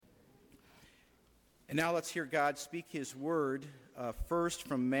And now let's hear God speak his word first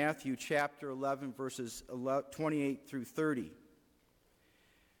from Matthew chapter 11, verses 28 through 30.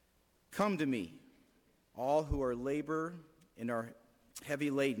 Come to me, all who are labor and are heavy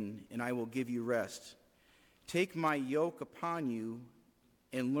laden, and I will give you rest. Take my yoke upon you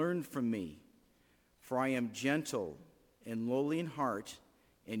and learn from me, for I am gentle and lowly in heart,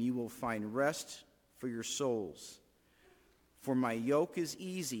 and you will find rest for your souls. For my yoke is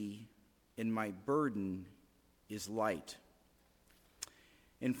easy and my burden is light.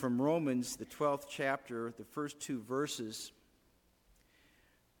 And from Romans, the 12th chapter, the first 2 verses,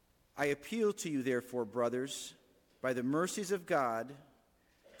 I appeal to you, therefore, brothers, by the mercies of God,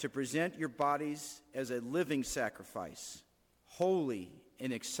 to present your bodies as a living sacrifice, holy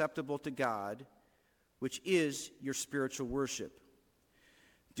and acceptable to God, which is your spiritual worship.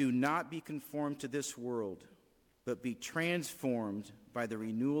 Do not be conformed to this world, but be transformed by the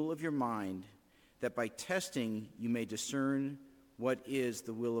renewal of your mind, that by testing you may discern what is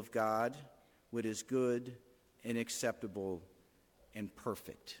the will of God, what is good and acceptable and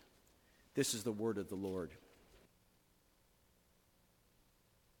perfect. This is the word of the Lord.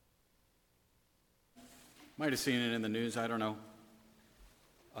 Might have seen it in the news, I don't know.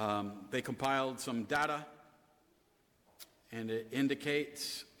 They compiled some data, and it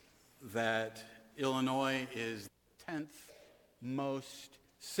indicates that Illinois is the 10th most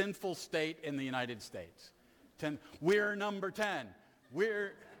sinful state in the United States. We're number 10.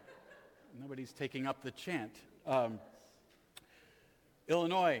 Nobody's taking up the chant.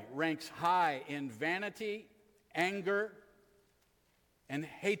 Illinois ranks high in vanity, anger, and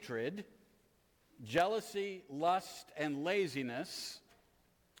hatred, jealousy, lust, and laziness,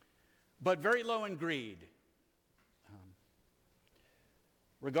 but very low in greed.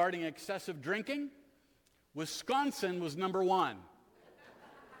 Regarding excessive drinking, Wisconsin was number 1.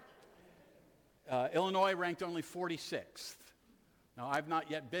 Illinois ranked only 46th. Now, I've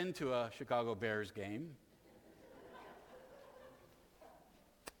not yet been to a Chicago Bears game.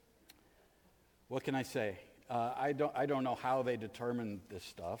 What can I say? I don't know how they determined this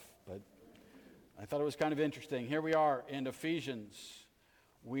stuff, but I thought it was kind of interesting. Here we are in Ephesians.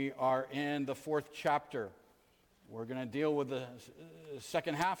 We are in the 4th chapter. We're going to deal with the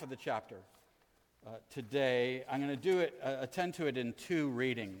second half of the chapter today. I'm going to attend to it in 2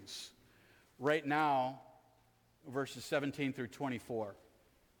 readings. Right now, verses 17 through 24.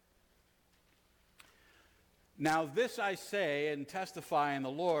 Now this I say and testify in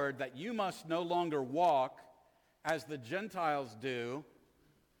the Lord, that you must no longer walk as the Gentiles do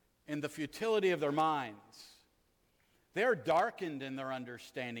in the futility of their minds. They are darkened in their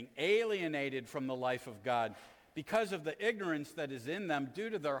understanding, alienated from the life of God, because of the ignorance that is in them due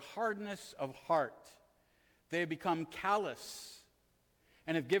to their hardness of heart. They have become callous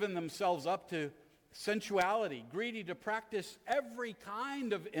and have given themselves up to sensuality, greedy to practice every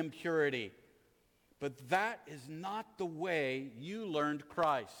kind of impurity. But that is not the way you learned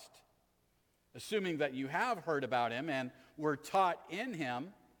Christ. Assuming that you have heard about him and were taught in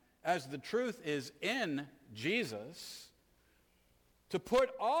him, as the truth is in Jesus, to put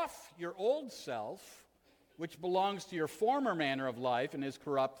off your old self, which belongs to your former manner of life and is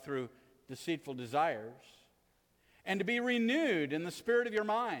corrupt through deceitful desires, and to be renewed in the spirit of your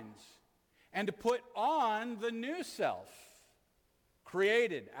minds, and to put on the new self,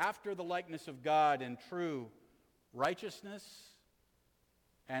 created after the likeness of God in true righteousness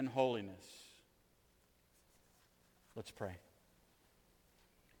and holiness. Let's pray.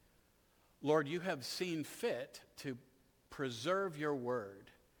 Lord, you have seen fit to preserve your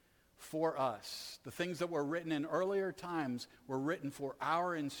word for us. The things that were written in earlier times were written for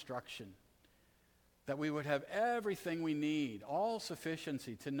our instruction, that we would have everything we need, all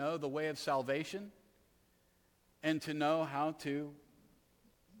sufficiency to know the way of salvation and to know how to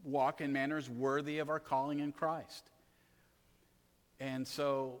walk in manners worthy of our calling in Christ. And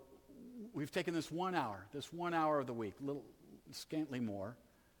so we've taken this 1 hour of the week, little scantily more,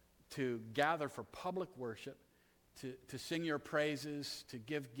 to gather for public worship, to sing your praises, to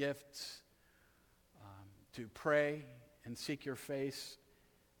give gifts, to pray and seek your face,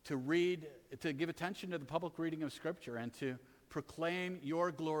 to read, to give attention to the public reading of Scripture, and to proclaim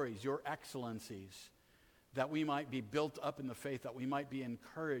your glories, your excellencies, that we might be built up in the faith, that we might be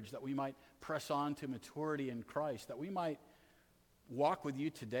encouraged, that we might press on to maturity in Christ, that we might walk with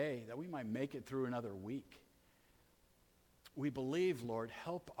you today, that we might make it through another week. We believe, Lord,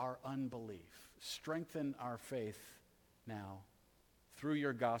 help our unbelief. Strengthen our faith now. Through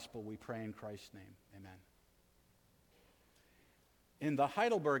your gospel, we pray in Christ's name. Amen. In the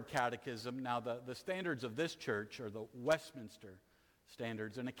Heidelberg Catechism, now the standards of this church are the Westminster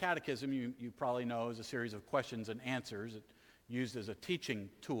standards. And a catechism, you probably know, is a series of questions and answers. It's used as a teaching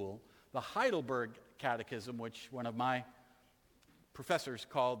tool. The Heidelberg Catechism, which one of my professors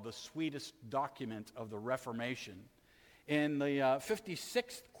called the sweetest document of the Reformation. In the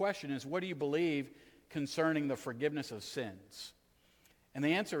 56th question is, what do you believe concerning the forgiveness of sins? And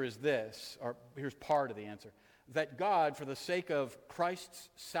the answer is this, or here's part of the answer, that God, for the sake of Christ's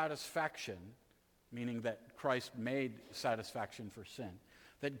satisfaction, meaning that Christ made satisfaction for sin,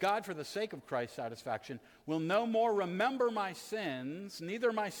 that God, for the sake of Christ's satisfaction, will no more remember my sins,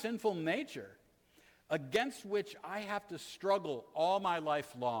 neither my sinful nature, against which I have to struggle all my life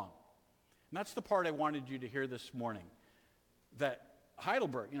long. And that's the part I wanted you to hear this morning. That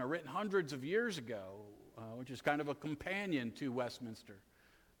Heidelberg, written hundreds of years ago, which is kind of a companion to Westminster,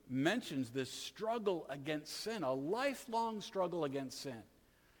 mentions this struggle against sin, a lifelong struggle against sin.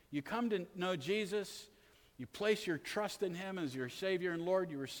 You come to know Jesus, you place your trust in him as your Savior and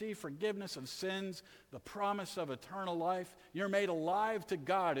Lord, you receive forgiveness of sins, the promise of eternal life. You're made alive to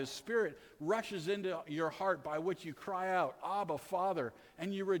God. His Spirit rushes into your heart, by which you cry out, Abba, Father,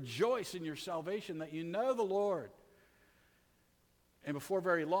 and you rejoice in your salvation that you know the Lord. And before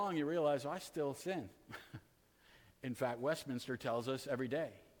very long, you realize, I still sin. In fact, Westminster tells us every day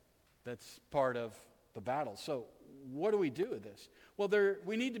that's part of the battle. So what do we do with this? Well,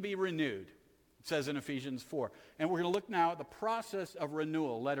 we need to be renewed, it says in Ephesians 4. And we're going to look now at the process of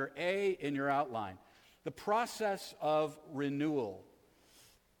renewal, letter A in your outline. The process of renewal.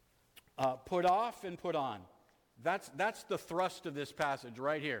 Put off and put on. That's the thrust of this passage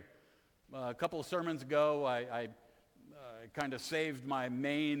right here. A couple of sermons ago, I kind of saved my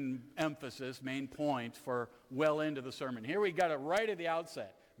main emphasis, main point for well into the sermon. Here we got it right at the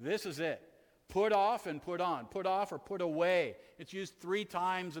outset. This is it. Put off and put on. Put off or put away. It's used 3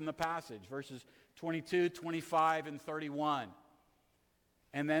 times in the passage, verses 22, 25, and 31.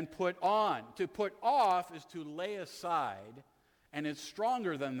 And then put on. To put off is to lay aside, and it's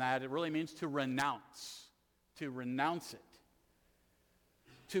stronger than that. It really means to renounce. To renounce it.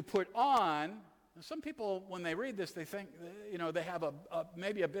 To put on, some people, when they read this, they think, they have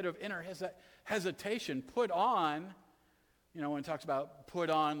maybe a bit of inner hesitation. Put on, when it talks about put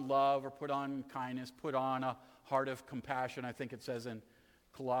on love or put on kindness, put on a heart of compassion, I think it says in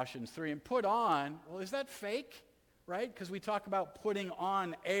Colossians 3. And put on, well, is that fake, right? Because we talk about putting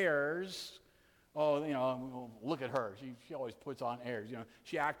on airs. Oh, look at her. She always puts on airs.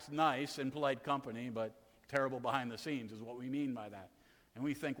 She acts nice in polite company, but terrible behind the scenes is what we mean by that. And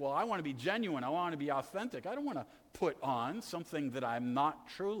we think, well, I want to be genuine. I want to be authentic. I don't want to put on something that I'm not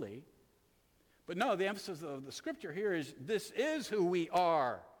truly. But no, the emphasis of the scripture here is this is who we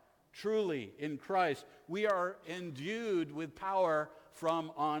are truly in Christ. We are endued with power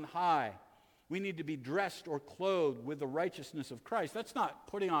from on high. We need to be dressed or clothed with the righteousness of Christ. That's not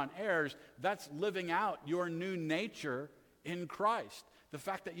putting on airs. That's living out your new nature in Christ. The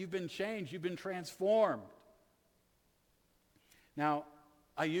fact that you've been changed, you've been transformed. Now,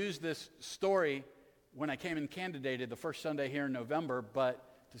 I used this story when I came and candidated the first Sunday here in November, but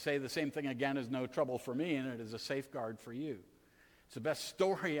to say the same thing again is no trouble for me, and it is a safeguard for you. It's the best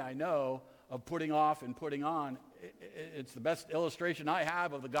story I know of putting off and putting on. It's the best illustration I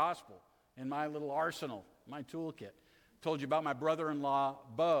have of the gospel in my little arsenal, my toolkit. Told you about my brother-in-law,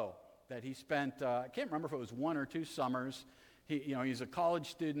 Bo, that he spent, I can't remember if it was 1 or 2 summers. He's a college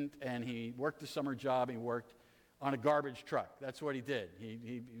student, and he worked a summer job. He worked on a garbage truck. That's what he did.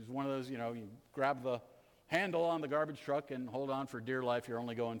 He was one of those, you grab the handle on the garbage truck and hold on for dear life. You're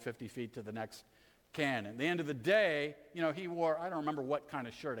only going 50 feet to the next can. At the end of the day, he wore, I don't remember what kind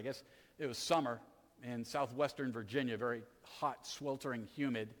of shirt. I guess it was summer in southwestern Virginia, very hot, sweltering,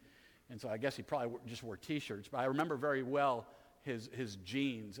 humid. And so I guess he probably just wore T-shirts. But I remember very well his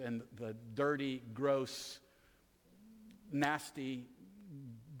jeans and the dirty, gross, nasty,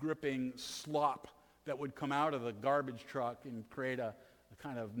 gripping slop that would come out of the garbage truck and create a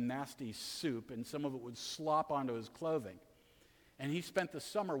kind of nasty soup, and some of it would slop onto his clothing. And he spent the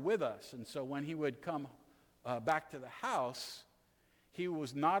summer with us, and so when he would come back to the house, he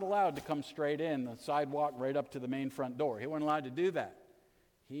was not allowed to come straight in the sidewalk right up to the main front door. He wasn't allowed to do that.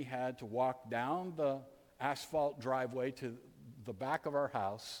 He had to walk down the asphalt driveway to the back of our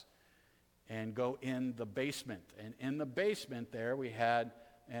house and go in the basement. And in the basement there we had,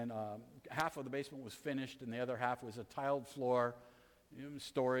 and half of the basement was finished and the other half was a tiled floor,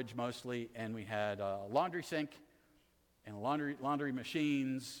 storage mostly, and we had a laundry sink and laundry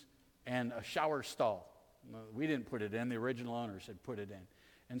machines and a shower stall. We didn't put it in. The original owners had put it in.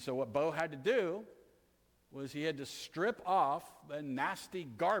 And so what Bo had to do was he had to strip off the nasty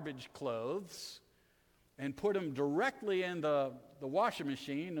garbage clothes and put them directly in the washing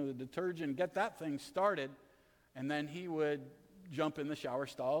machine or the detergent, get that thing started, and then he would jump in the shower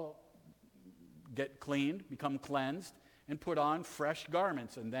stall, get cleaned, become cleansed, and put on fresh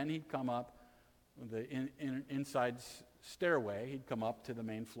garments. And then he'd come up the inside stairway, he'd come up to the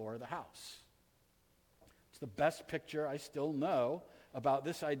main floor of the house. It's the best picture I still know about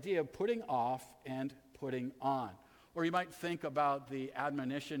this idea of putting off and putting on. Or you might think about the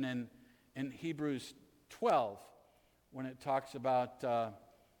admonition in Hebrews 12 when it talks about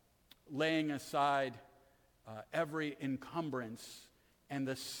laying aside every encumbrance and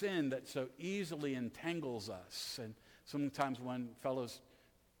the sin that so easily entangles us. And sometimes when fellows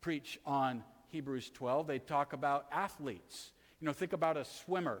preach on Hebrews 12, they talk about athletes. Think about a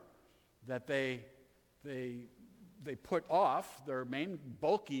swimmer that they put off their main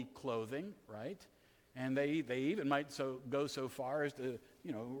bulky clothing, right? And they even might go so far as to,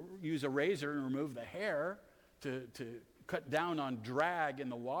 use a razor and remove the hair to cut down on drag in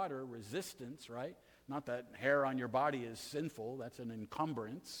the water, resistance, right? Not that hair on your body is sinful, that's an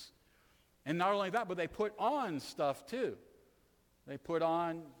encumbrance. And not only that, but they put on stuff too. They put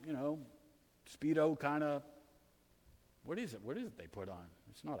on, Speedo kind of, what is it they put on?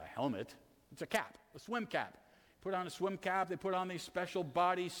 It's not a helmet, it's a cap, a swim cap. Put on a swim cap, they put on these special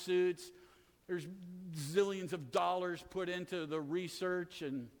body suits. There's zillions of dollars put into the research,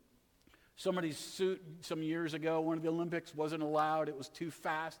 and somebody's suit some years ago, one of the Olympics, wasn't allowed. It was too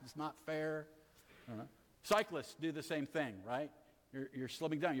fast. It's not fair. Cyclists do the same thing, right? You're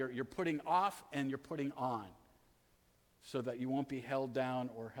slimming down. You're putting off and you're putting on so that you won't be held down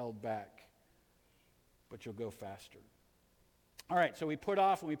or held back, but you'll go faster. All right, so we put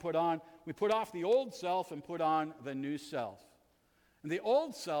off and we put on. We put off the old self and put on the new self. And the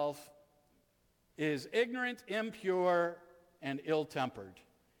old self is ignorant, impure, and ill-tempered.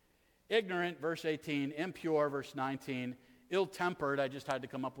 Ignorant, verse 18, impure, verse 19, ill-tempered, I just had to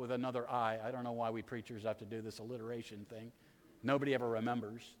come up with another I. I don't know why we preachers have to do this alliteration thing. Nobody ever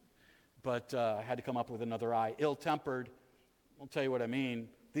remembers. But I had to come up with another I. Ill-tempered, I'll tell you what I mean.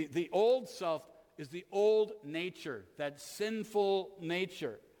 The old self is the old nature, that sinful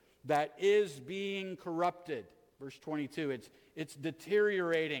nature that is being corrupted. Verse 22, it's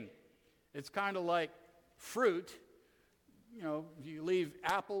deteriorating. It's kind of like fruit. You leave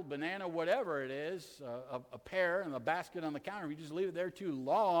apple, banana, whatever it is, a pear in a basket on the counter. If you just leave it there too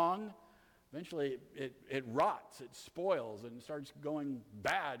long, eventually it rots, it spoils, and starts going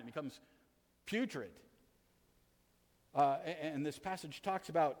bad and becomes putrid. And this passage talks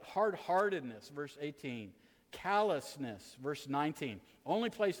about hard-heartedness, verse 18, callousness, verse 19. Only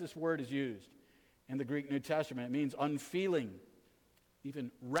place this word is used in the Greek New Testament. It means unfeeling,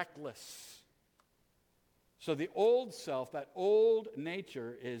 even reckless. So the old self, that old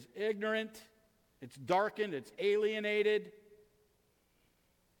nature, is ignorant, it's darkened, it's alienated,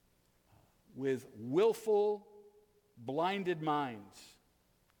 with willful, blinded minds,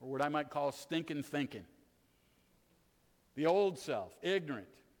 or what I might call stinking thinking. The old self, ignorant,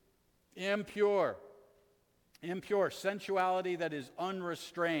 impure, sensuality that is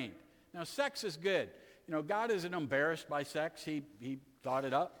unrestrained. Now, sex is good. God isn't embarrassed by sex. He thought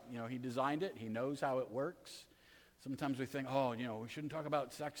it up. He designed it. He knows how it works. Sometimes we think, we shouldn't talk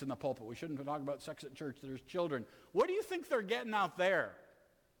about sex in the pulpit. We shouldn't talk about sex at church. There's children. What do you think they're getting out there?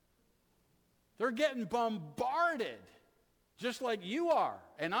 They're getting bombarded, just like you are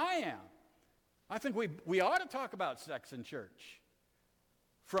and I am. I think we ought to talk about sex in church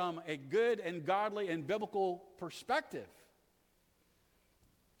from a good and godly and biblical perspective.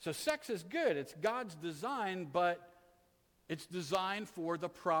 So sex is good. It's God's design, but it's designed for the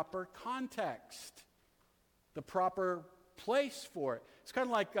proper context, the proper place for it. It's kind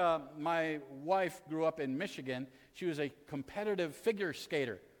of like my wife grew up in Michigan. She was a competitive figure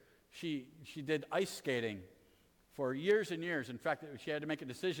skater. She did ice skating for years and years. In fact, she had to make a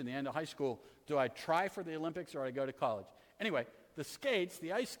decision at the end of high school. Do I try for the Olympics or do I go to college? Anyway,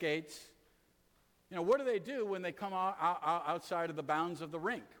 the ice skates, what do they do when they come outside of the bounds of the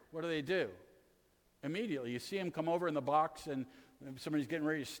rink? What do? Immediately, you see them come over in the box and somebody's getting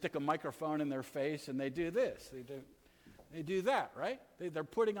ready to stick a microphone in their face and they do this. They do that, right? They're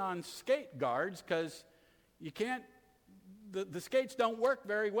putting on skate guards because you can't, the skates don't work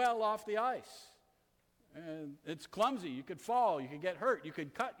very well off the ice. And it's clumsy. You could fall. You could get hurt. You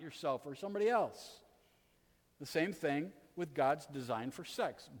could cut yourself or somebody else. The same thing with God's design for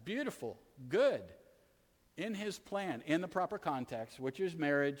sex. Beautiful, good, in his plan, in the proper context, which is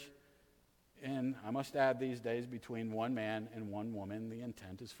marriage. And I must add these days, between one man and one woman, the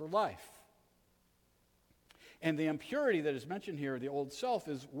intent is for life. And the impurity that is mentioned here, the old self,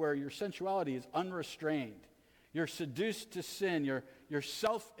 is where your sensuality is unrestrained. You're seduced to sin. You're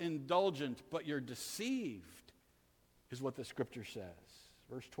self-indulgent, but you're deceived, is what the scripture says.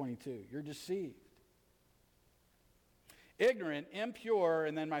 Verse 22, you're deceived. Ignorant, impure,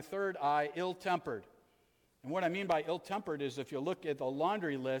 and then my third I, ill-tempered. And what I mean by ill-tempered is if you look at the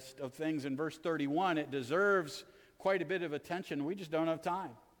laundry list of things in verse 31, it deserves quite a bit of attention. We just don't have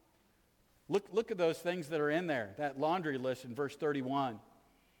time. Look at those things that are in there, that laundry list in verse 31.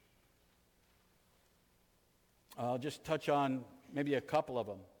 I'll just touch on maybe a couple of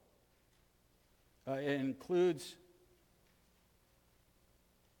them. It includes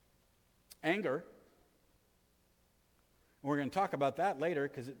anger. We're going to talk about that later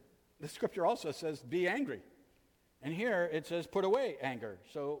because the scripture also says be angry. And here it says put away anger.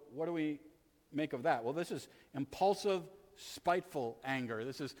 So what do we make of that? Well, this is impulsive, spiteful anger.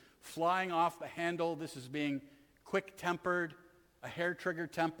 This is flying off the handle. This is being quick-tempered, a hair-trigger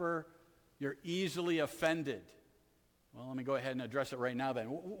temper. You're easily offended. Well, let me go ahead and address it right now then.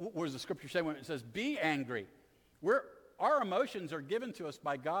 What does the scripture say when it says be angry? Our emotions are given to us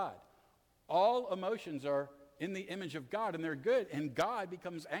by God. All emotions are in the image of God, and they're good, and God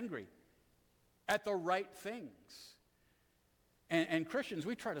becomes angry at the right things. And Christians,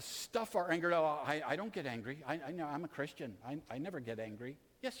 we try to stuff our anger. Oh, I don't get angry. I know I'm a Christian. I never get angry.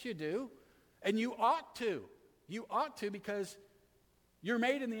 Yes, you do. And you ought to. You ought to because you're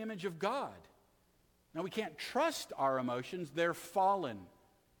made in the image of God. Now, we can't trust our emotions. They're fallen.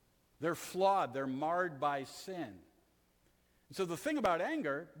 They're flawed. They're marred by sin. So the thing about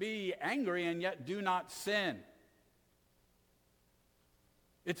anger, be angry and yet do not sin.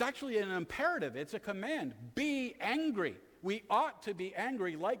 It's actually an imperative. It's a command. Be angry. We ought to be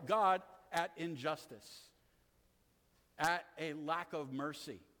angry like God at injustice, at a lack of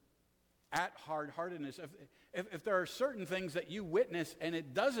mercy, at hard-heartedness. If there are certain things that you witness and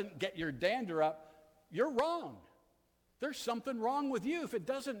it doesn't get your dander up, you're wrong. There's something wrong with you if it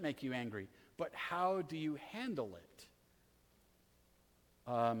doesn't make you angry. But how do you handle it?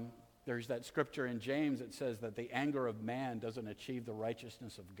 There's that scripture in James that says that the anger of man doesn't achieve the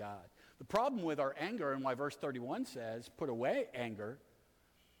righteousness of God. The problem with our anger, and why verse 31 says, put away anger,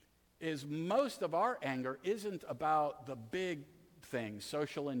 is most of our anger isn't about the big things,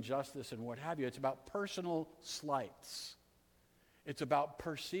 social injustice and what have you. It's about personal slights. It's about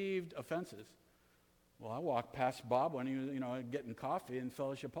perceived offenses. Well, I walked past Bob when he was, getting coffee in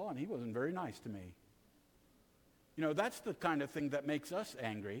Fellowship Hall, and he wasn't very nice to me. That's the kind of thing that makes us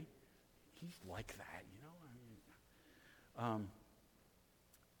angry. He's like that,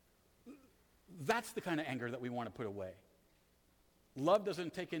 That's the kind of anger that we want to put away. Love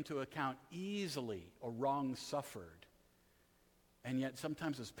doesn't take into account easily a wrong suffered. And yet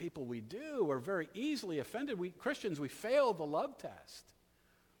sometimes as people we do, we're very easily offended. Christians, we fail the love test.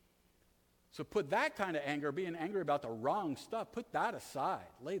 So put that kind of anger, being angry about the wrong stuff, put that aside.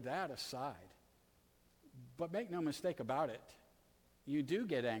 Lay that aside. But make no mistake about it. You do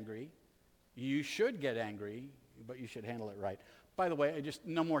get angry. You should get angry, but you should handle it right. By the way,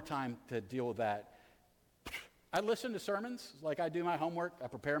 no more time to deal with that. I listen to sermons like I do my homework. I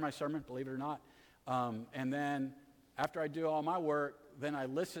prepare my sermon, believe it or not. And then after I do all my work, then I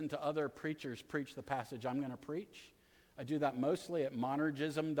listen to other preachers preach the passage I'm going to preach. I do that mostly at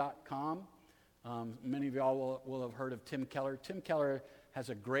monergism.com. Many of y'all will have heard of Tim Keller. Tim Keller has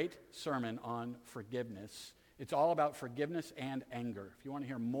a great sermon on forgiveness. It's all about forgiveness and anger. If you want to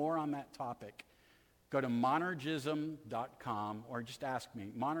hear more on that topic, go to monergism.com or just ask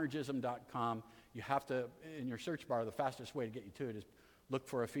me, monergism.com. You have to, in your search bar, the fastest way to get you to it is look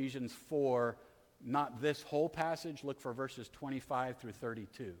for Ephesians 4, not this whole passage, look for verses 25 through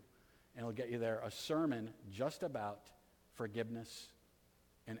 32. And it'll get you there, a sermon just about forgiveness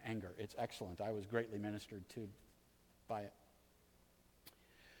and anger. It's excellent. I was greatly ministered to by it.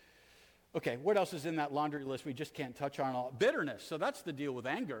 Okay, what else is in that laundry list we just can't touch on all? Bitterness. So that's the deal with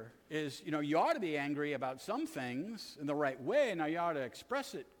anger is, you ought to be angry about some things in the right way. Now, you ought to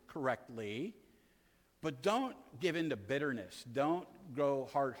express it correctly, but don't give in to bitterness. Don't grow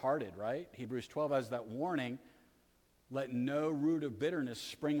hard-hearted, right? Hebrews 12 has that warning. Let no root of bitterness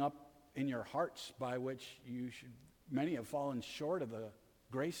spring up in your hearts by which many have fallen short of the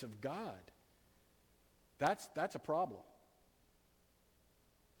grace of God. That's a problem.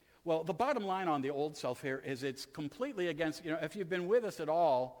 Well, the bottom line on the old self here is it's completely against, if you've been with us at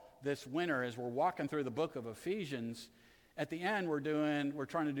all this winter as we're walking through the book of Ephesians, at the end we're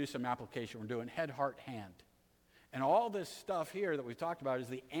trying to do some application. We're doing head, heart, hand. And all this stuff here that we've talked about is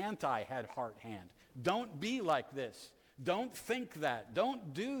the anti-head, heart, hand. Don't be like this. Don't think that.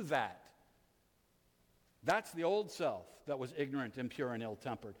 Don't do that. That's the old self that was ignorant, impure, and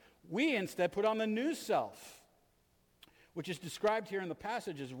ill-tempered. We instead put on the new self, which is described here in the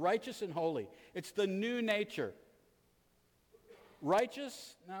passage as righteous and holy. It's the new nature.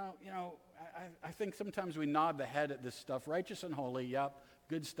 Righteous, now, I think sometimes we nod the head at this stuff. Righteous and holy, yep.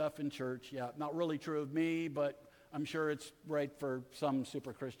 Good stuff in church, yeah. Not really true of me, but I'm sure it's right for some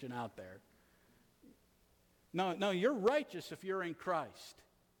super Christian out there. No, you're righteous if you're in Christ.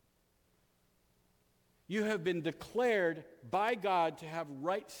 You have been declared by God to have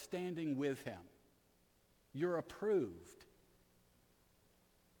right standing with him. You're approved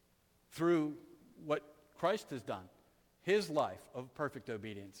through what Christ has done, his life of perfect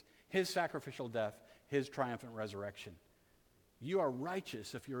obedience, his sacrificial death, his triumphant resurrection. You are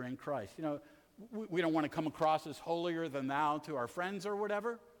righteous if you're in Christ. We don't want to come across as holier than thou to our friends or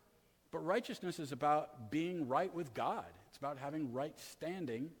whatever, but righteousness is about being right with God. It's about having right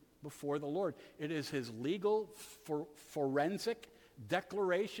standing before the Lord. It is his legal, forensic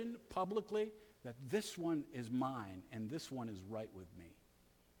declaration publicly that this one is mine and this one is right with me.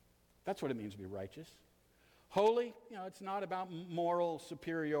 That's what it means to be righteous. Holy, it's not about moral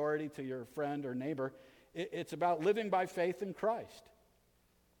superiority to your friend or neighbor. It's about living by faith in Christ.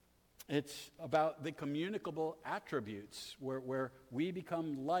 It's about the communicable attributes where we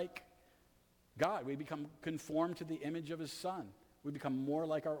become like God. We become conformed to the image of his Son. We become more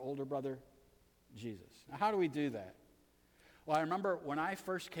like our older brother, Jesus. Now, how do we do that? Well, I remember when I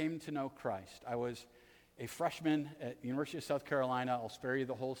first came to know Christ, I was a freshman at the University of South Carolina. I'll spare you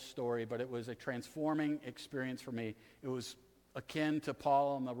the whole story, but it was a transforming experience for me. It was akin to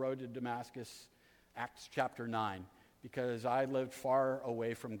Paul on the road to Damascus, Acts chapter 9, because I lived far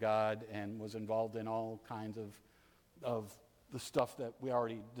away from God and was involved in all kinds of the stuff that we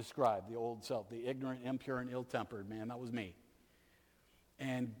already described, the old self, the ignorant, impure, and ill-tempered. Man, that was me.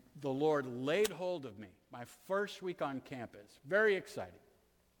 And the Lord laid hold of me my first week on campus. Very exciting.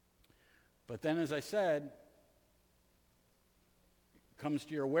 But then, as I said, it comes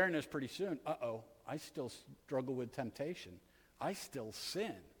to your awareness pretty soon. I still struggle with temptation. I still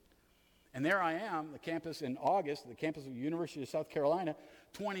sin. And there I am, the campus in August, the campus of the University of South Carolina,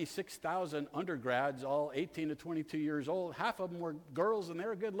 26,000 undergrads, all 18 to 22 years old. Half of them were girls, and they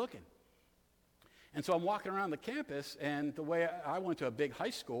were good looking. And so I'm walking around the campus, and the way I went to a big high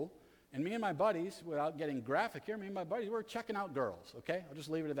school, and me and my buddies, without getting graphic here, me and my buddies, we're checking out girls, okay? I'll just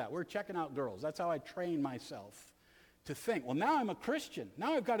leave it at that. We're checking out girls. That's how I train myself to think. Well, now I'm a Christian.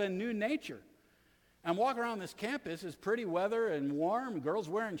 Now I've got a new nature. I'm walking around this campus. It's pretty weather and warm. Girls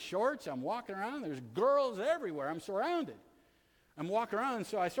wearing shorts. I'm walking around. There's girls everywhere. I'm surrounded. I'm walking around, and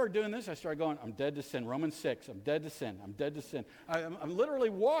so I started doing this. I started going, I'm dead to sin. Romans 6, I'm dead to sin. I'm dead to sin. I'm literally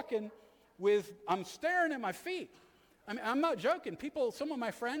walking I'm staring at my feet. I mean, I'm not joking. Some of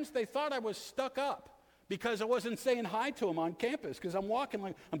my friends, they thought I was stuck up because I wasn't saying hi to them on campus because I'm walking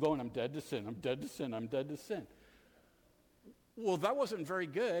like, I'm dead to sin. I'm dead to sin. I'm dead to sin. Well, that wasn't very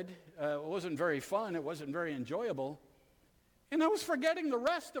good. It wasn't very fun. It wasn't very enjoyable. And I was forgetting the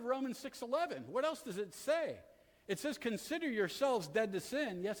rest of Romans 6:11. What else does it say? It says, consider yourselves dead to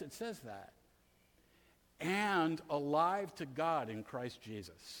sin. Yes, it says that. And alive to God in Christ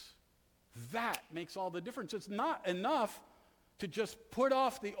Jesus. That makes all the difference. It's not enough to just put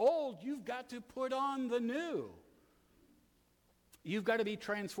off the old. You've got to put on the new. You've got to be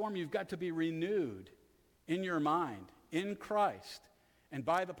transformed. You've got to be renewed in your mind, in Christ, and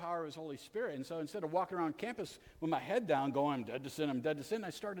by the power of his Holy Spirit. And so instead of walking around campus with my head down going, I'm dead to sin, I'm dead to sin,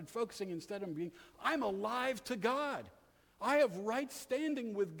 I started focusing instead of being, I'm alive to God. I have right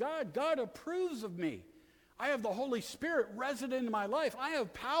standing with God. God approves of me. I have the Holy Spirit resident in my life. I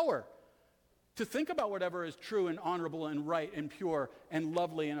have power to think about whatever is true and honorable and right and pure and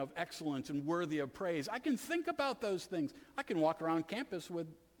lovely and of excellence and worthy of praise. I can think about those things. I can walk around campus with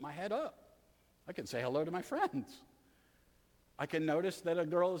my head up. I can say hello to my friends. I can notice that a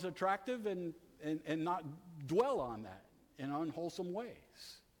girl is attractive and not dwell on that in unwholesome ways.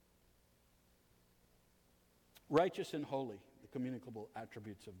 Righteous and holy, the communicable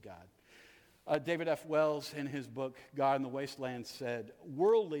attributes of God. David F. Wells, in his book, God in the Wasteland, said,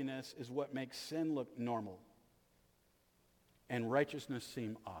 worldliness is what makes sin look normal and righteousness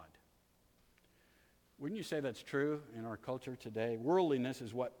seem odd. Wouldn't you say that's true in our culture today? Worldliness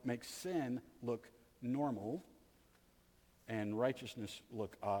is what makes sin look normal and righteousness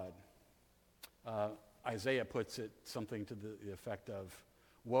look odd. Isaiah puts it something to the effect of,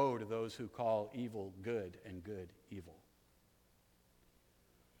 woe to those who call evil good and good evil.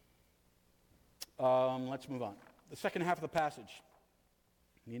 Let's move on. The second half of the passage.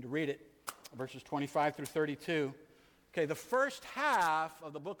 You need to read it. Verses 25 through 32 Okay, the first half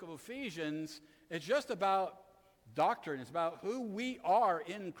of the book of Ephesians is just about doctrine. It's about who we are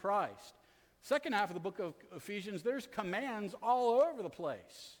in Christ. Second half of the book of Ephesians, there's commands all over the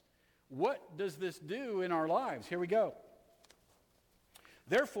place. What does this do in our lives? Here we go.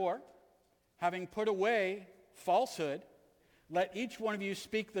 Therefore, having put away falsehood, let each one of you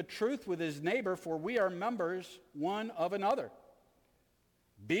speak the truth with his neighbor, for we are members one of another.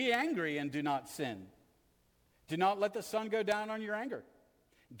 Be angry and do not sin. Do not let the sun go down on your anger.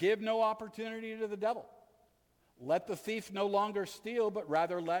 Give no opportunity to the devil. Let the thief no longer steal, but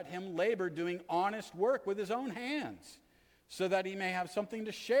rather let him labor doing honest work with his own hands, so that he may have something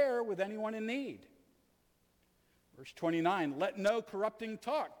to share with anyone in need. Verse 29, let no corrupting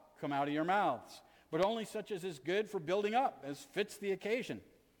talk come out of your mouths, but only such as is good for building up, as fits the occasion,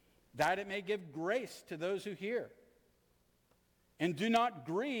 that it may give grace to those who hear. And do not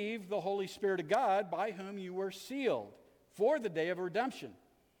grieve the Holy Spirit of God, by whom you were sealed for the day of redemption.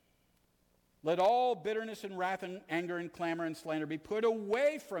 Let all bitterness and wrath and anger and clamor and slander be put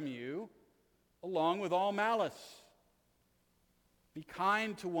away from you, along with all malice. Be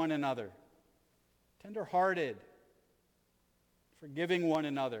kind to one another, tender-hearted, forgiving one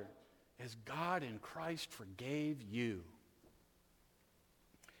another, as God in Christ forgave you.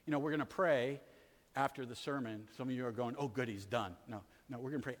 You know, we're going to pray after the sermon. Some of you are going, oh, good, he's done. No, we're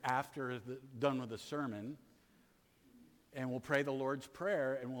going to pray after done with the sermon. And we'll pray the Lord's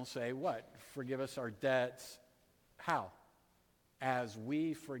Prayer, and we'll say, what? Forgive us our debts. How? As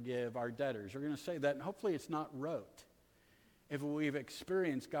we forgive our debtors. We're going to say that, and hopefully it's not rote. If we've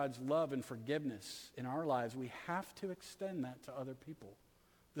experienced God's love and forgiveness in our lives, we have to extend that to other people.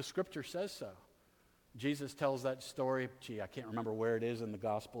 The Scripture says so. Jesus tells that story. I can't remember where it is in the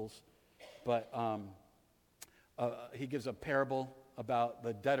Gospels, but he gives a parable about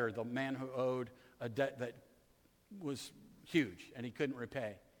the debtor, the man who owed a debt that was huge and he couldn't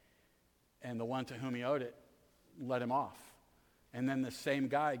repay. And the one to whom he owed it let him off. And then the same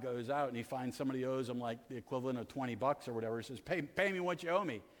guy goes out and he finds somebody owes him like the equivalent of $20 or whatever. He says, pay me what you owe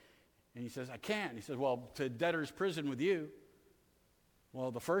me. And he says, I can't. He says, well, to debtor's prison with you.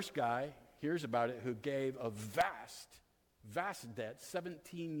 Well, the first guy hears about it, who gave a vast debt,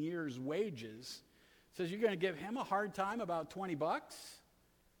 17 years' wages, says, you're going to give him a hard time about $20?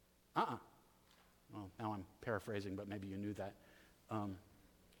 Well, now I'm paraphrasing, but maybe you knew that.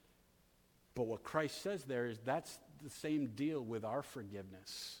 But what Christ says there is that's the same deal with our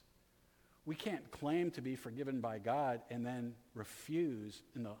forgiveness. We can't claim to be forgiven by God and then refuse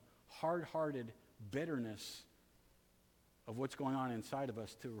in the hard-hearted bitterness of what's going on inside of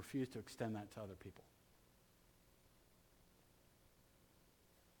us to refuse to extend that to other people.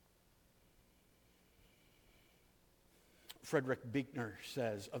 Frederick Buechner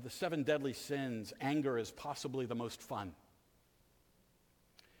says, of the 7 deadly sins, anger is possibly the most fun.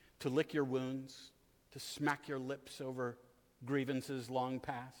 To lick your wounds, to smack your lips over grievances long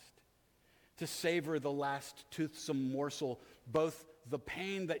past, to savor the last toothsome morsel, both the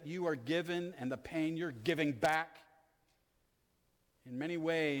pain that you are given and the pain you're giving back. In many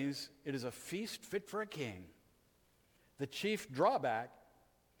ways, it is a feast fit for a king. The chief drawback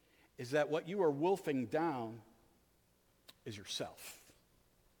is that what you are wolfing down is yourself.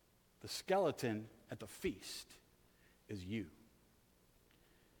 The skeleton at the feast is you.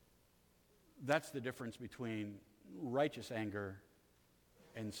 That's the difference between righteous anger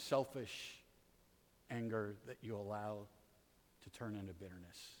and selfish anger that you allow to turn into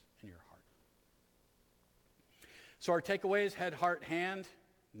bitterness in your heart. So our takeaway is head, heart, hand,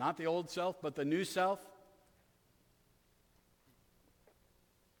 not the old self, but the new self.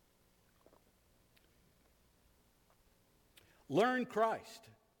 Learn Christ.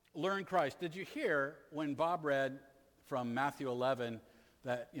 Learn Christ. Did you hear when Bob read from Matthew 11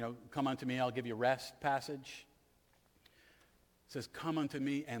 that, come unto me, I'll give you rest passage? It says, come unto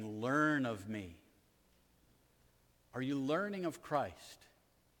me and learn of me. Are you learning of Christ?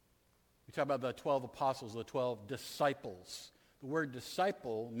 We talk about the 12 apostles, the 12 disciples. The word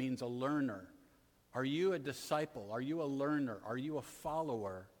disciple means a learner. Are you a disciple? Are you a learner? Are you a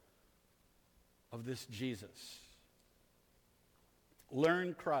follower of this Jesus?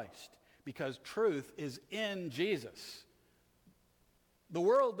 Learn Christ, because truth is in Jesus. The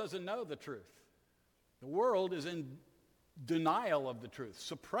world doesn't know the truth. The world is in denial of the truth,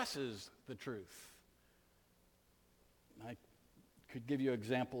 suppresses the truth. I could give you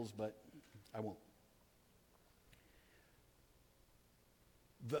examples, but I won't.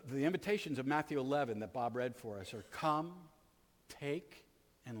 The invitations of Matthew 11 that Bob read for us are come, take,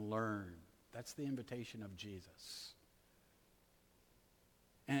 and learn. That's the invitation of Jesus.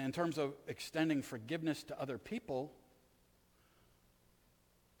 And in terms of extending forgiveness to other people,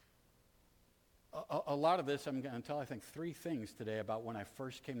 a lot of this, I'm going to tell, I think, 3 things today about when I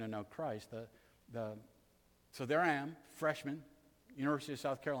first came to know Christ. So there I am, freshman, University of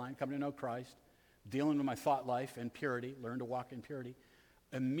South Carolina, coming to know Christ, dealing with my thought life in purity, learn to walk in purity.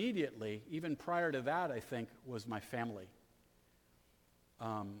 Immediately, even prior to that, I think, was my family.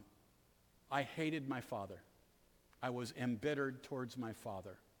 I hated my father. I was embittered towards my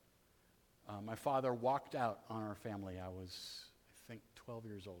father. My father walked out on our family. I was, I think, 12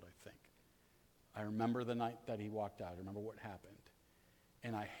 years old, I think. I remember the night that he walked out. I remember what happened.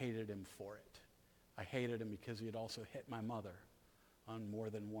 And I hated him for it. I hated him because he had also hit my mother on more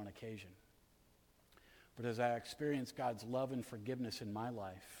than one occasion. But as I experienced God's love and forgiveness in my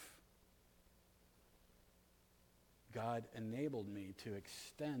life, God enabled me to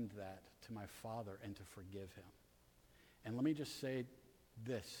extend that to my father and to forgive him. And let me just say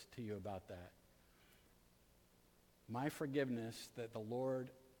this to you about that. My forgiveness that the Lord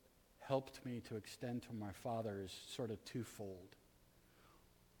helped me to extend to my father is sort of twofold.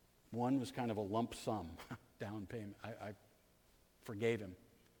 One was kind of a lump sum down payment. I forgave him.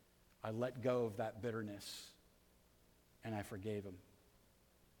 I let go of that bitterness, and I forgave him.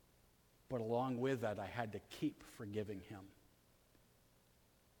 But along with that, I had to keep forgiving him.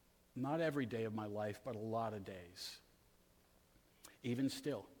 Not every day of my life, but a lot of days. Even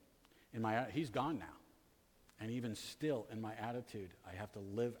still, he's gone now. And even still, in my attitude, I have to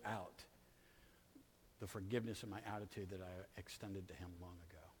live out the forgiveness in my attitude that I extended to him long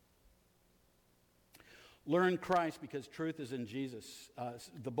ago. Learn Christ because truth is in Jesus.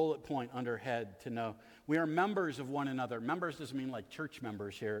 The bullet point under head to know. We are members of one another. Members doesn't mean like church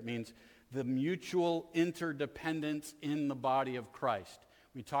members here. It means the mutual interdependence in the body of Christ.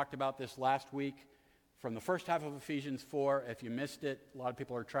 We talked about this last week from the first half of Ephesians 4. If you missed it, a lot of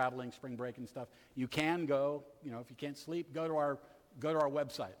people are traveling, spring break and stuff. You can go, if you can't sleep, go to our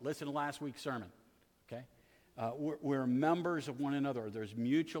website. Listen to last week's sermon, okay? We're members of one another. There's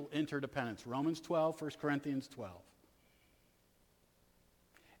mutual interdependence. Romans 12, 1 Corinthians 12.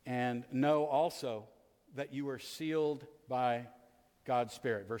 And know also that you are sealed by God's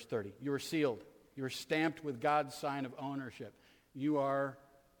Spirit. Verse 30. You are sealed. You are stamped with God's sign of ownership. You are,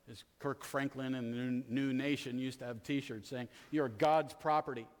 as Kirk Franklin and the New Nation used to have t-shirts saying, you are God's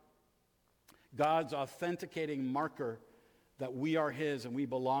property. God's authenticating marker that we are his and we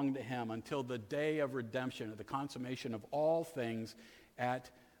belong to him until the day of redemption, at the consummation of all things, at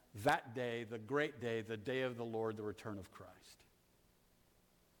that day, the great day, the day of the Lord, the return of Christ.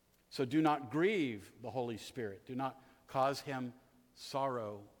 So do not grieve the Holy Spirit. Do not cause him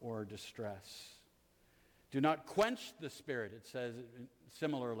sorrow or distress. Do not quench the Spirit, it says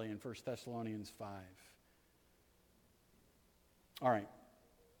similarly in 1 Thessalonians 5. All right,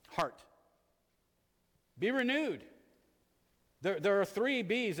 heart. Be renewed. There are 3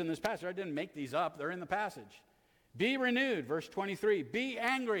 B's in this passage. I didn't make these up. They're in the passage. Be renewed, verse 23. Be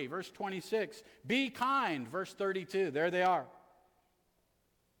angry, verse 26. Be kind, verse 32. There they are.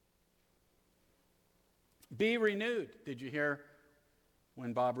 Be renewed. Did you hear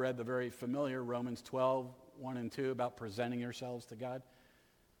when Bob read the very familiar Romans 12, 1 and 2 about presenting yourselves to God?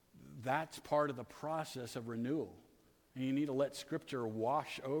 That's part of the process of renewal. And you need to let Scripture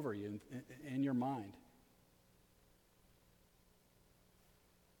wash over you in your mind.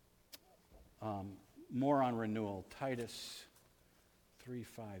 More on renewal. Titus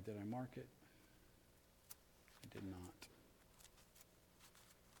 3:5. Did I mark it? I did not.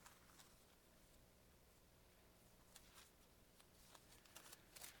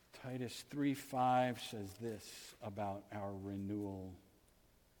 Titus 3:5 says this about our renewal.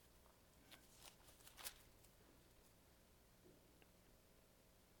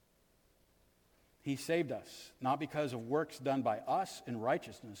 He saved us, not because of works done by us in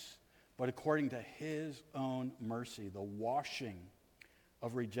righteousness, but according to his own mercy, the washing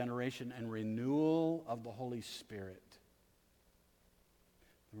of regeneration and renewal of the Holy Spirit.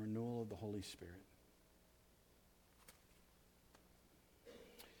 The renewal of the Holy Spirit.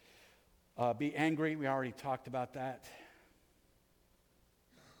 Be angry, we already talked about that.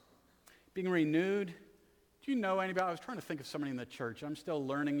 Being renewed. Do you know anybody? I was trying to think of somebody in the church. I'm still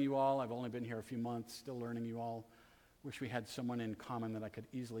learning you all. I've only been here a few months, still learning you all. Wish we had someone in common that I could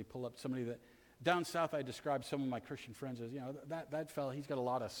easily pull up. Somebody that, down south, I describe some of my Christian friends as, that fellow, he's got a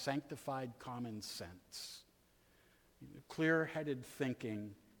lot of sanctified common sense. Clear-headed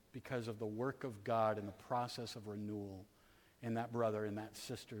thinking because of the work of God and the process of renewal in that brother and that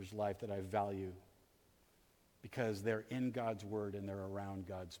sister's life that I value because they're in God's word and they're around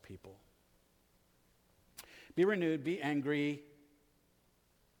God's people. Be renewed, be angry.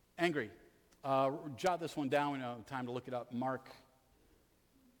 Angry. Jot this one down. We don't have time to look it up. Mark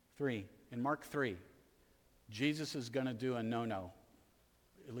 3. in Mark 3, Jesus is going to do a no-no.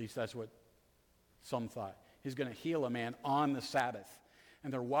 At least that's what some thought. He's going to heal a man on the Sabbath.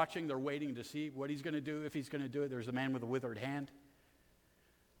 And they're watching, they're waiting to see what he's going to do, if he's going to do it. There's a man with a withered hand.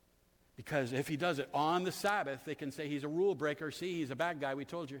 Because if he does it on the Sabbath, they can say he's a rule breaker. See, he's a bad guy, we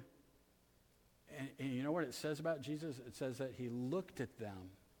told you. And you know what it says about Jesus? It says that he looked at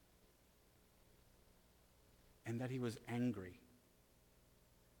them and that he was angry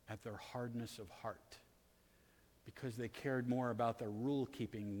at their hardness of heart because they cared more about their rule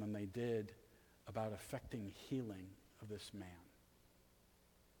keeping than they did about affecting healing of this man.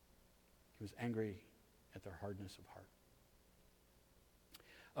 He was angry at their hardness of heart.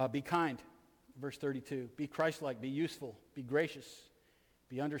 Be kind, verse 32. Be Christ-like, be useful, be gracious,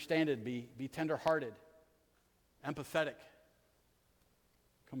 be understanding, be tender-hearted, empathetic,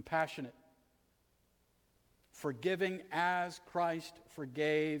 compassionate, forgiving as Christ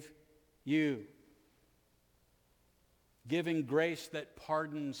forgave you, giving grace that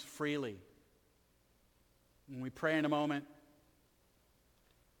pardons freely. When we pray in a moment,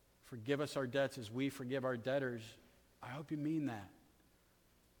 forgive us our debts as we forgive our debtors, I hope you mean that.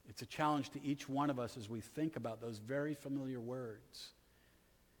 It's a challenge to each one of us as we think about those very familiar words.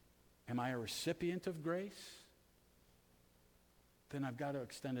 Am I a recipient of grace? Then I've got to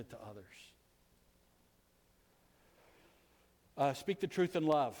extend it to others. Speak the truth in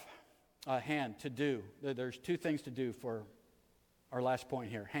love. Hand, to do. There's two things to do for our last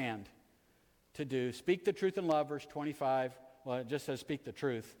point here. Hand, to do. Speak the truth in love, verse 25. Well, it just says speak the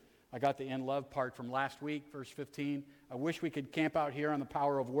truth. I got the in love part from last week, verse 15. I wish we could camp out here on the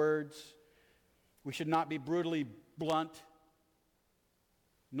power of words. We should not be brutally blunt,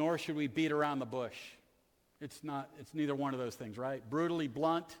 nor should we beat around the bush. It's neither one of those things, right? Brutally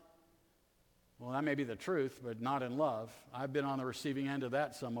blunt. Well, that may be the truth, but not in love. I've been on the receiving end of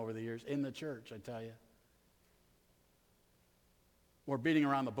that some over the years, in the church, I tell you. Or beating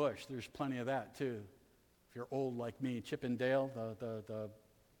around the bush. There's plenty of that, too. If you're old like me, Chip and Dale, the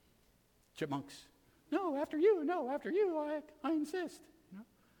chipmunks. No, after you, I insist. You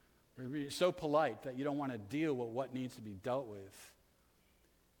know? You're so polite that you don't want to deal with what needs to be dealt with.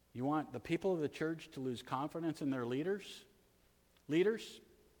 You want the people of the church to lose confidence in their leaders? Leaders,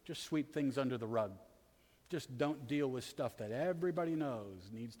 just sweep things under the rug. Just don't deal with stuff that everybody knows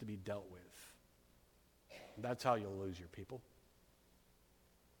needs to be dealt with. That's how you'll lose your people.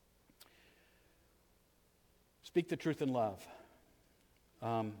 Speak the truth in love.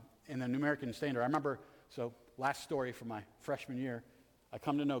 In the New American Standard, I remember, last story from my freshman year, I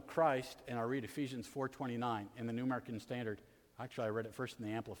come to know Christ and I read Ephesians 4:29 in the New American Standard. Actually, I read it first in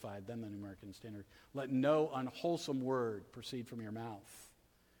the Amplified, then the New American Standard. Let no unwholesome word proceed from your mouth.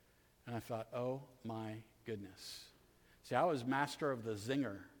 And I thought, oh my goodness. See, I was master of the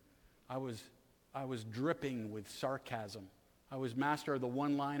zinger. I was dripping with sarcasm. I was master of the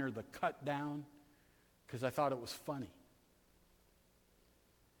one-liner, the cut down, because I thought it was funny.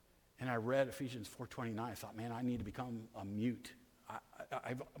 And I read Ephesians 4:29. I thought, man, I need to become a mute.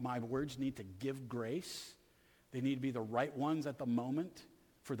 My words need to give grace. They need to be the right ones at the moment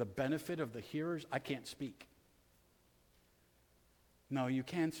for the benefit of the hearers. I can't speak. No, you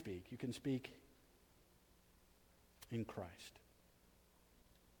can speak. You can speak in Christ.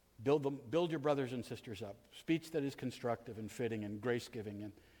 Build your brothers and sisters up. Speech that is constructive and fitting and grace-giving,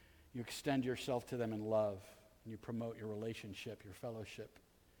 and you extend yourself to them in love, and you promote your relationship, your fellowship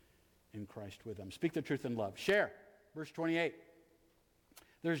in Christ with them. Speak the truth in love. Share. Verse 28.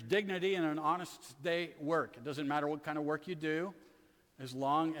 There's dignity in an honest day work. It doesn't matter what kind of work you do, as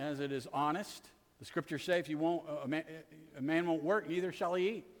long as it is honest. The scriptures say, if you won't, a man won't work, neither shall he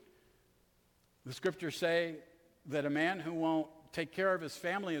eat. The scriptures say that a man who won't take care of his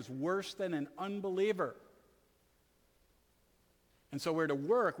family is worse than an unbeliever. And so we're to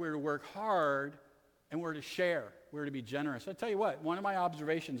work hard, and we're to share. We're to be generous. I tell you what, one of my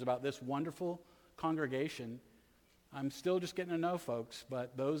observations about this wonderful congregation, I'm still just getting to know folks,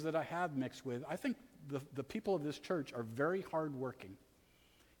 but those that I have mixed with, I think the people of this church are very hardworking.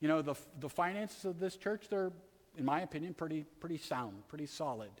 You know, the finances of this church, they're, in my opinion, pretty sound, pretty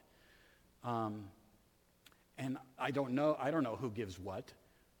solid. And I don't know who gives what,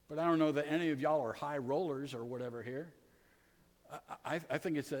 but I don't know that any of y'all are high rollers or whatever here. I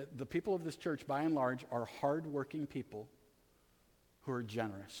think it's that the people of this church, by and large, are hardworking people who are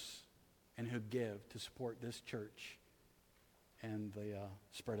generous and who give to support this church and the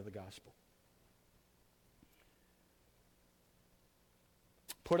spread of the gospel.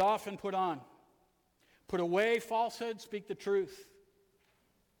 Put off and put on. Put away falsehood, speak the truth.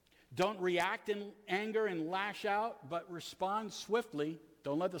 Don't react in anger and lash out, but respond swiftly.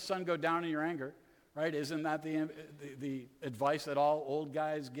 Don't let the sun go down in your anger, right? Isn't that the advice that all old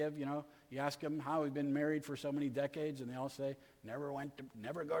guys give? You know, you ask them how we've been married for so many decades, and they all say, never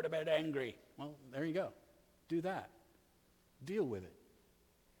go to bed angry. Well, there you go. Do that. Deal with it.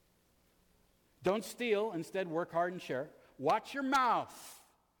 Don't steal. Instead, work hard and share. Watch your mouth.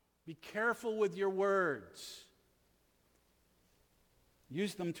 Be careful with your words.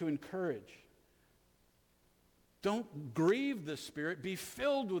 Use them to encourage. Don't grieve the Spirit. Be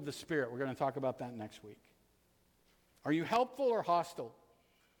filled with the Spirit. We're going to talk about that next week. Are you helpful or hostile?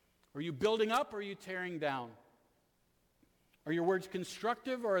 Are you building up or are you tearing down? Are your words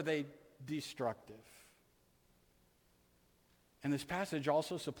constructive or are they destructive? And this passage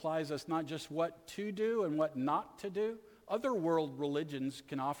also supplies us not just what to do and what not to do. Other world religions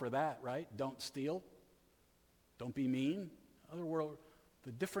can offer that, right? Don't steal. Don't be mean.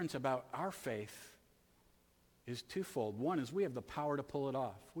 The difference about our faith is twofold. One is we have the power to pull it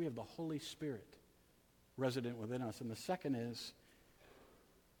off. We have the Holy Spirit resident within us. And the second is,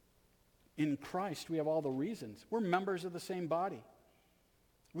 in Christ, we have all the reasons. We're members of the same body.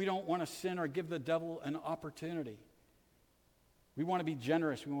 We don't want to sin or give the devil an opportunity. We want to be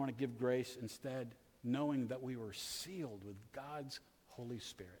generous. We want to give grace instead, knowing that we were sealed with God's Holy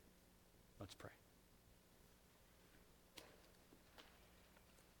Spirit. Let's pray.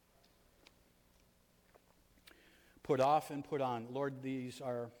 Put off and put on. Lord, these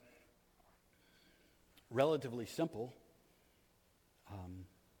are relatively simple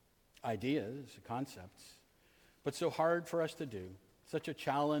ideas, concepts, but so hard for us to do. Such a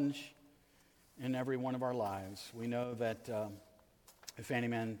challenge in every one of our lives. We know that if any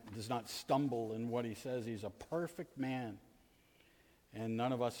man does not stumble in what he says, he's a perfect man, and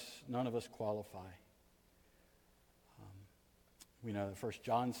none of us qualify. We know that 1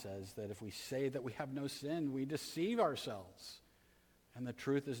 John says that if we say that we have no sin, we deceive ourselves, and the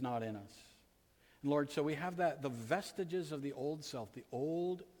truth is not in us. And Lord, so we have the vestiges of the old self, the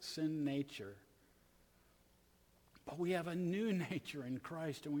old sin nature. But we have a new nature in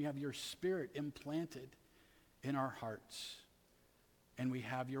Christ, and we have your Spirit implanted in our hearts. And we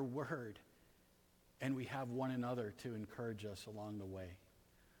have your word, and we have one another to encourage us along the way.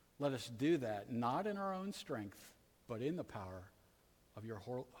 Let us do that, not in our own strength, but in the power of your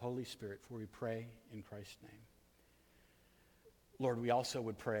Holy Spirit, for we pray in Christ's name. Lord, we also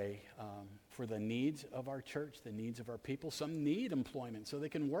would pray for the needs of our church, the needs of our people. Some need employment so they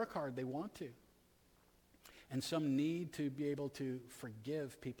can work hard, they want to. And some need to be able to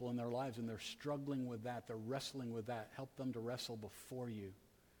forgive people in their lives, and they're struggling with that. They're wrestling with that. Help them to wrestle before you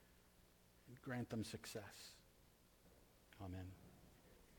and grant them success. Amen.